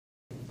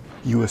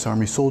U.S.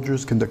 Army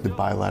soldiers conducted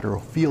bilateral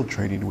field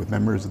training with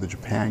members of the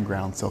Japan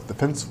Ground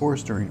Self-Defense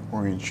Force during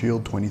Orient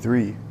Shield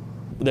 23.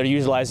 They're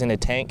utilizing a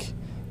tank.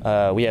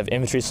 We have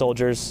infantry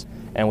soldiers,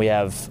 and we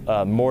have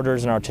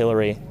mortars and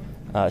artillery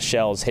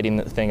shells hitting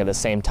the thing at the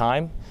same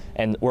time,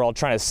 and we're all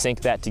trying to sync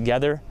that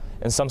together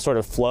in some sort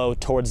of flow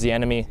towards the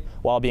enemy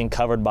while being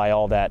covered by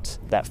all that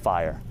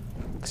fire.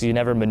 Because you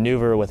never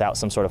maneuver without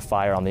some sort of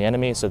fire on the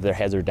enemy, so their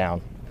heads are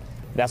down.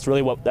 That's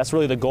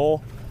really the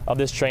goal of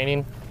this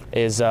training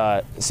is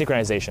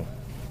synchronization.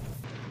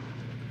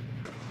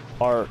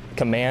 Our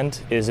command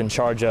is in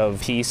charge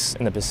of peace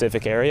in the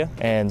Pacific area,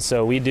 and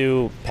so we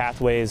do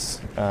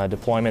pathways,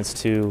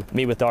 deployments to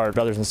meet with our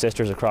brothers and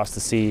sisters across the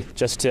sea,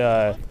 just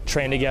to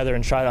train together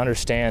and try to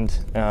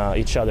understand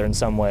each other in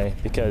some way,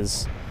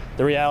 because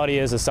the reality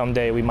is that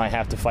someday we might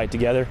have to fight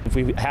together. If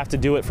we have to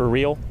do it for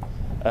real,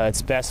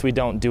 it's best we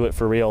don't do it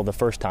for real the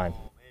first time.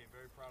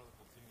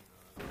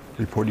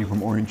 Reporting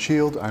from Orient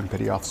Shield, I'm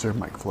Petty Officer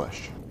Mike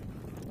Flesch.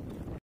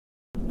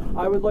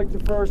 I would like to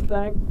first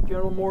thank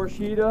General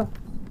Morishita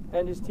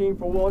and his team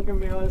for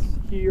welcoming us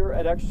here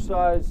at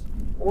Exercise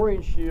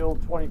Orient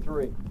Shield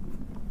 23.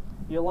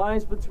 The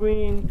alliance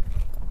between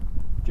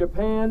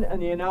Japan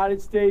and the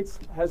United States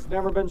has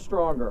never been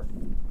stronger,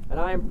 and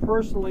I am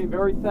personally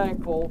very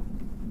thankful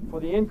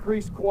for the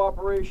increased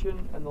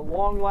cooperation and the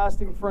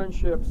long-lasting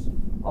friendships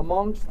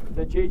amongst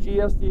the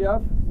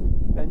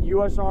JGSDF and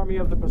U.S. Army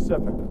of the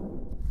Pacific.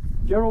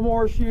 General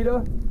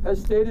Morishita has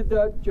stated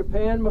that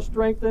Japan must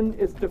strengthen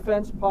its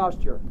defense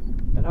posture,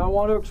 and I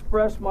want to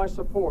express my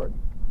support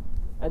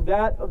and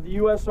that of the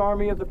U.S.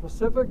 Army of the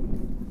Pacific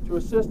to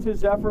assist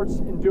his efforts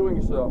in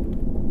doing so.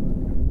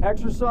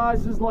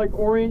 Exercises like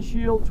Orient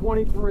Shield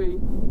 23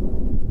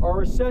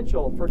 are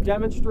essential for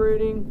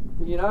demonstrating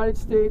the United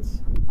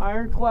States'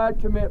 ironclad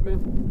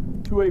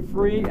commitment to a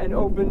free and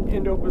open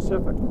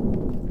Indo-Pacific.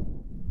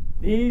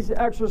 These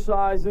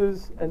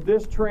exercises and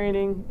this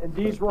training and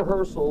these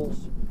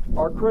rehearsals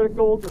are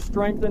critical to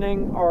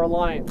strengthening our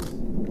alliance.